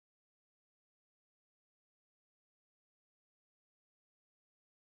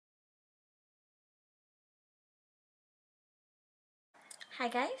Hi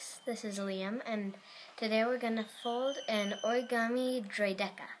guys, this is Liam, and today we're going to fold an Origami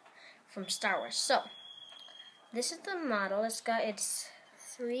Droideka from Star Wars. So, this is the model. It's got its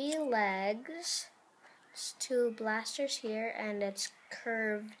 3 legs, it's 2 blasters here, and its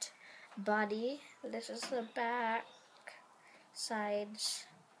curved body. This is the back, sides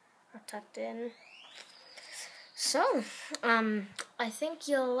are tucked in. So, I think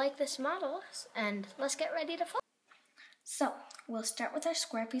you'll like this model, and let's get ready to fold. So, we'll start with our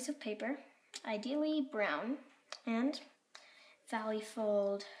square piece of paper, ideally brown, and valley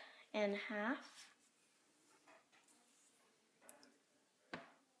fold in half,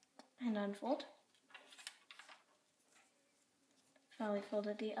 and unfold. Valley fold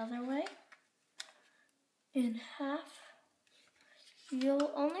it the other way, in half.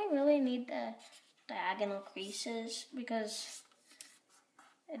 You'll only really need the diagonal creases because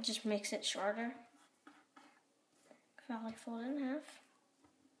it just makes it shorter. Valley fold in half,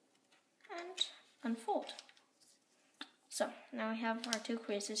 and unfold. So now we have our 2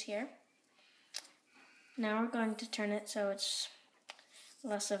 creases here. Now we're going to turn it so it's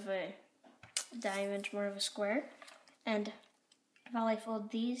less of a diamond, more of a square, and valley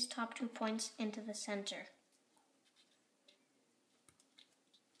fold these top 2 points into the center.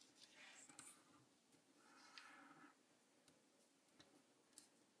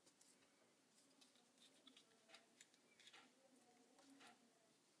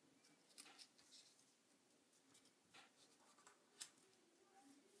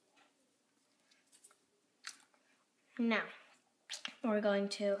 Now, we're going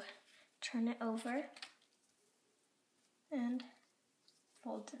to turn it over and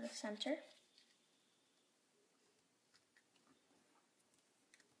fold to the center.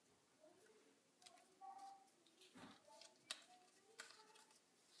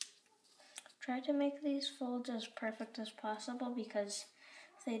 Try to make these folds as perfect as possible because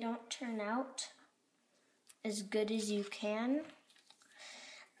if they don't turn out as good as you can,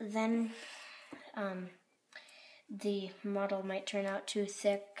 then the model might turn out too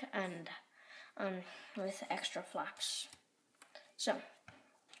thick and with extra flaps. So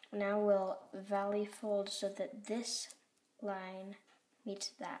now we'll valley fold so that this line meets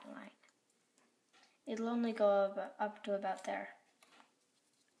that line. It'll only go up to about there.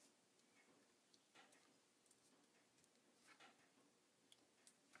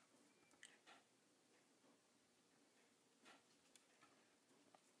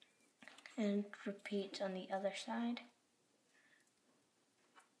 And repeat on the other side.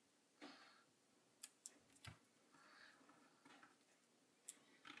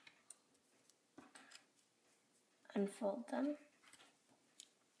 Unfold them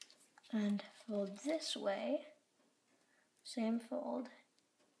and fold this way. Same fold,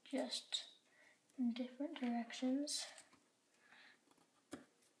 just in different directions.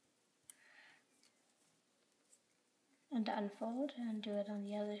 And unfold and do it on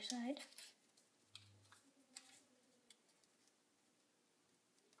the other side.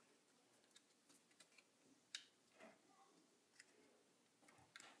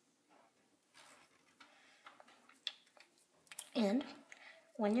 And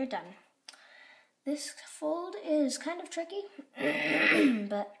when you're done, this fold is kind of tricky,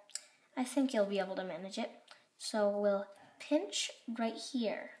 but I think you'll be able to manage it. So we'll pinch right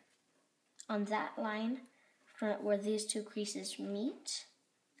here on that line where these 2 creases meet,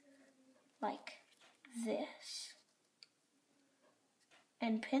 like this,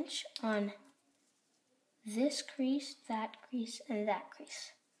 and pinch on this crease, that crease, and that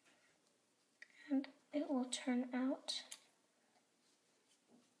crease. And it will turn out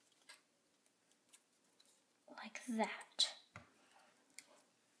like that.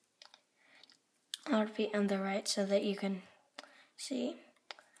 I'll repeat on the right so that you can see.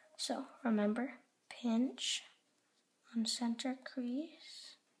 So remember, pinch on center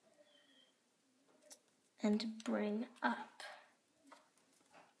crease and bring up.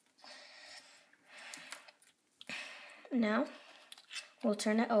 Now we'll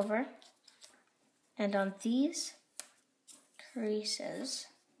turn it over, and on these creases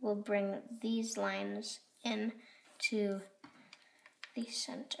we'll bring these lines into the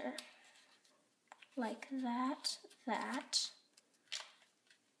center, like that, that,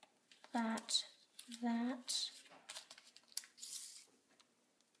 that, that,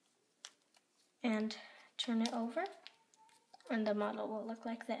 and turn it over, and the model will look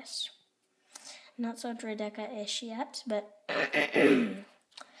like this. Not so Droideka-ish yet, but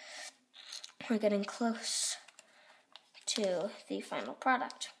we're getting close to the final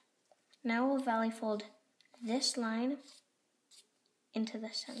product. Now we'll valley fold this line into the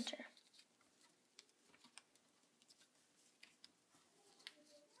center.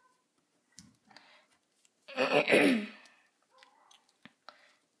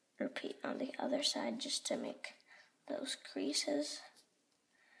 Repeat on the other side just to make those creases.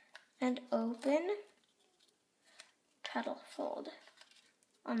 And open, petal fold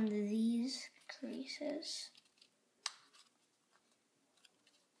on these creases.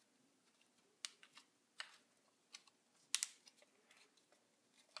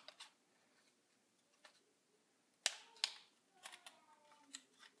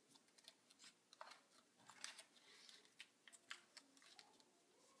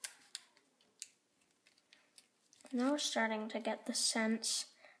 Now we're starting to get the sense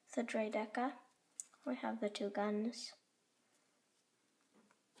of the Droideka. We have the two guns.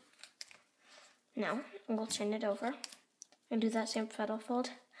 Now we'll turn it over and do that same petal fold.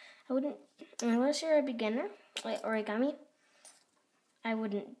 I wouldn't, unless you're a beginner like origami, I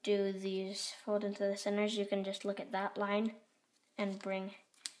wouldn't do these fold into the centers. You can just look at that line and bring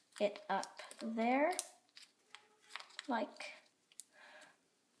it up there like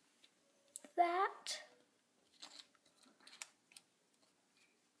that.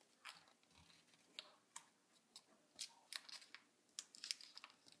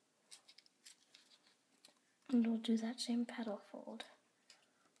 And we'll do that same petal fold.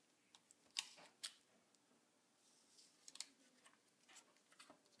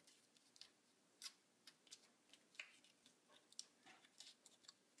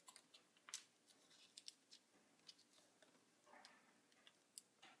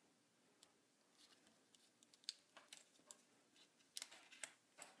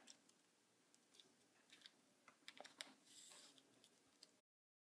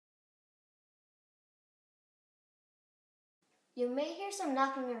 You may hear some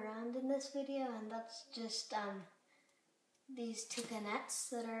knocking around in this video, and that's just these toucanets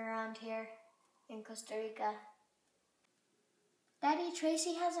that are around here in Costa Rica. Daddy,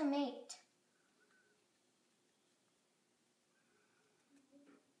 Tracy has a mate.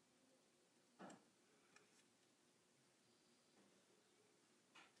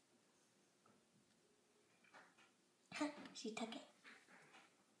 She took it.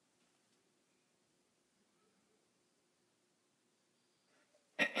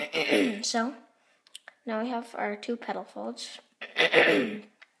 So, now we have our two petal folds.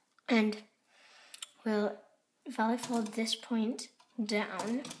 And we'll valley fold this point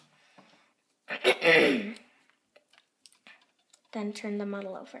down. Then turn the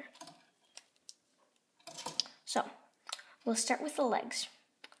model over. So, we'll start with the legs.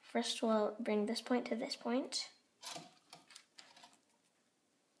 First, we'll bring this point to this point.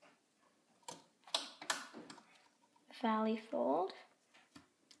 Valley fold.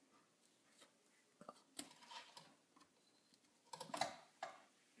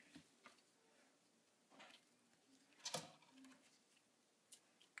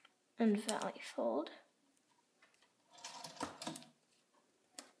 And valley fold.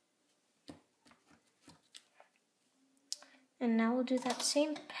 And now we'll do that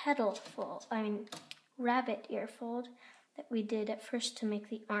same petal fold, rabbit ear fold that we did at first to make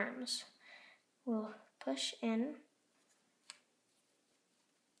the arms. We'll push in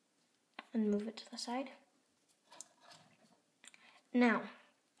and move it to the side. Now,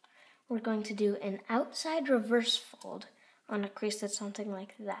 we're going to do an outside reverse fold on a crease that's something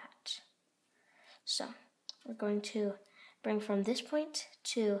like that. So, we're going to bring from this point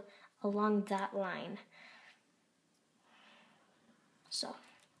to along that line. So,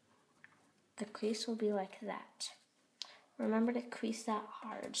 the crease will be like that. Remember to crease that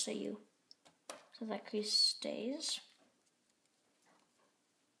hard so that crease stays.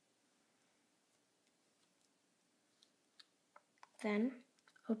 Then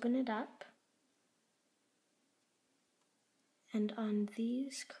open it up. And on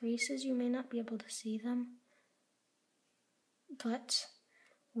these creases, you may not be able to see them, but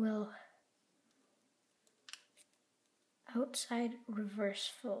we'll outside reverse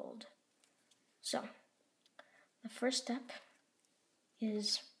fold. So, the first step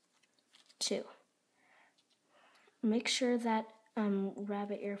is to make sure that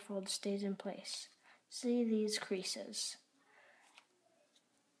rabbit ear fold stays in place. See these creases.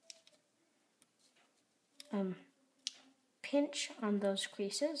 Pinch on those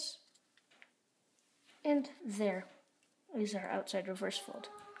creases, and there is our outside reverse fold.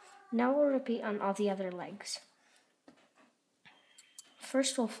 Now we'll repeat on all the other legs.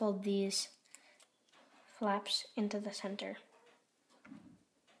 First, we'll fold these flaps into the center,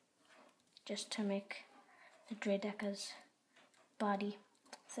 just to make the Droideka's body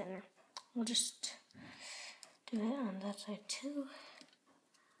thinner. We'll just do it on that side too.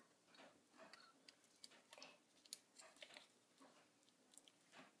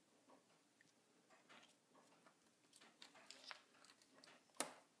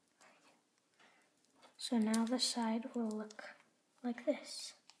 So now the side will look like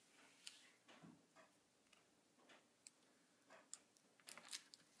this.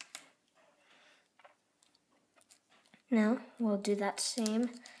 Now we'll do that same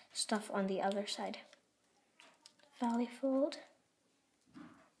stuff on the other side. Valley fold.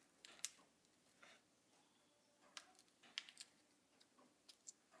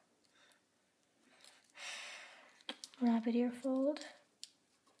 Rabbit ear fold.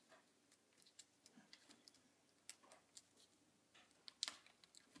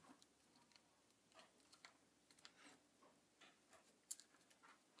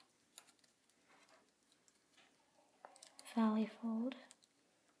 Valley fold.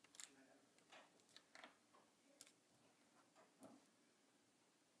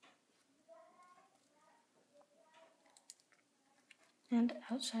 And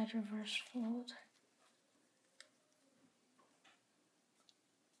outside reverse fold.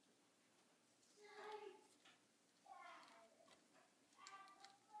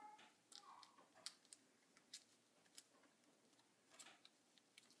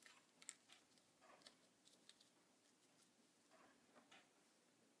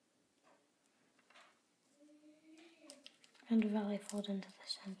 And valley fold into the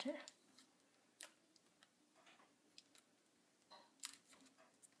center.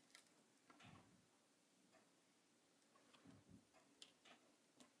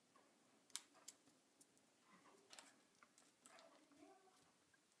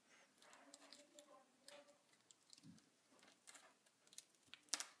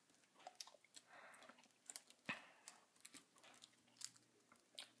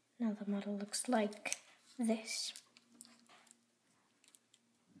 Now the model looks like this.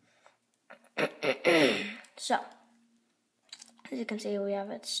 So, as you can see, we have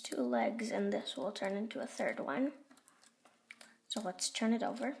its two legs, and this will turn into a third one. So let's turn it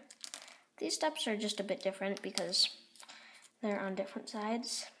over. These steps are just a bit different because they're on different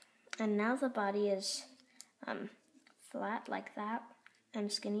sides. And now the body is flat like that,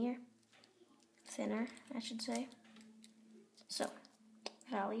 and skinnier, thinner, I should say. So,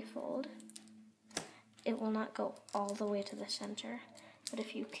 valley fold. It will not go all the way to the center, but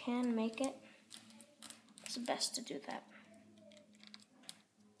if you can make it, it's best to do that.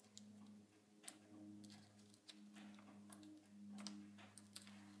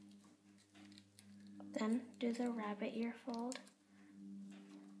 Then do the rabbit ear fold.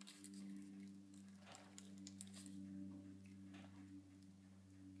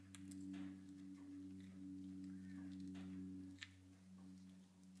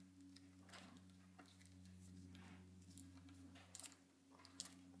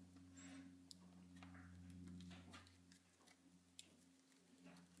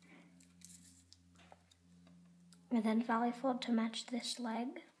 And then valley fold to match this leg.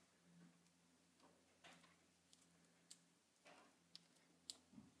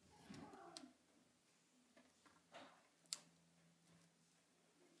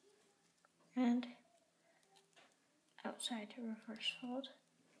 And outside to reverse fold.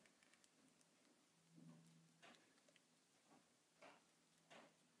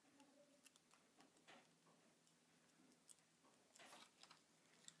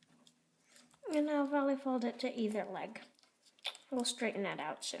 And now valley fold it to either leg. We'll straighten it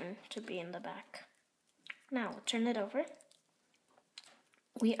out soon to be in the back. Now we'll turn it over.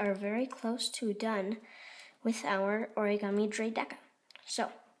 We are very close to done with our Origami Droideka. So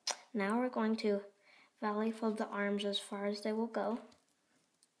now we're going to valley fold the arms as far as they will go.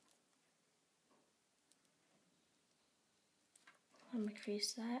 Let me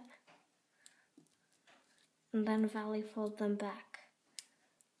crease that. And then valley fold them back.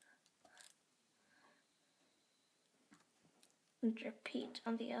 And repeat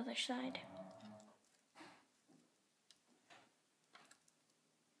on the other side.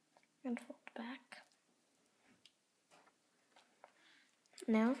 And fold back.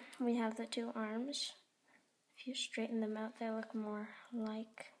 Now we have the two arms. If you straighten them out, they look more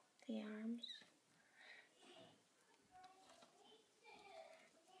like the arms.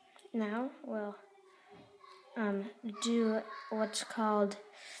 Now we'll do what's called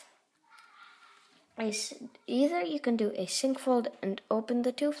either you can do a sink fold and open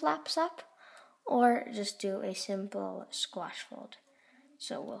the two flaps up, or just do a simple squash fold.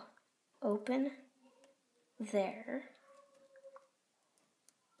 So we'll open there,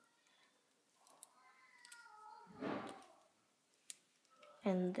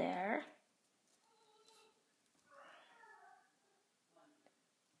 and there,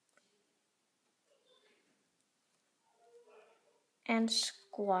 and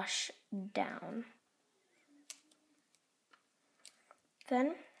squash down.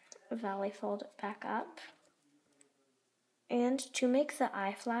 Then valley fold it back up. And to make the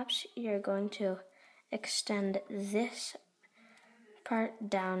eye flaps, you're going to extend this part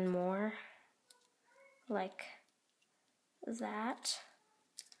down more, like that.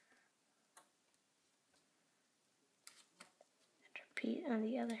 And repeat on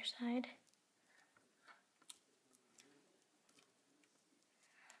the other side.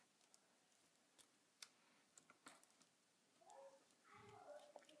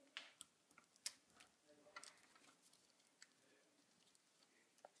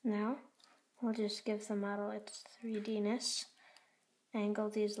 Now, we'll just give the model its 3D-ness. Angle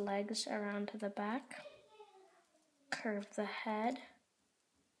these legs around to the back. Curve the head.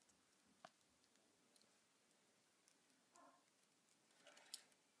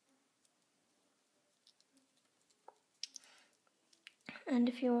 And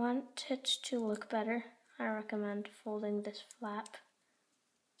if you want it to look better, I recommend folding this flap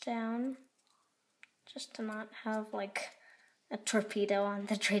down, just to not have like a torpedo on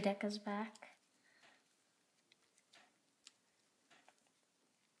the Droideka's back.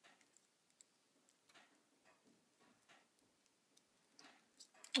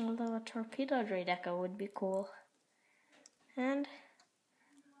 Although a torpedo Droideka would be cool. And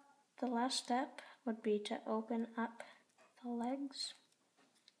the last step would be to open up the legs,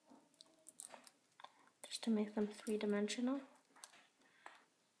 just to make them three-dimensional.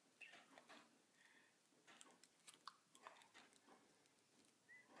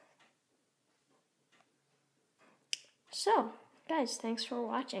 So, guys, thanks for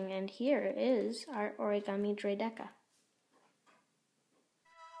watching, and here is our Origami Droideka.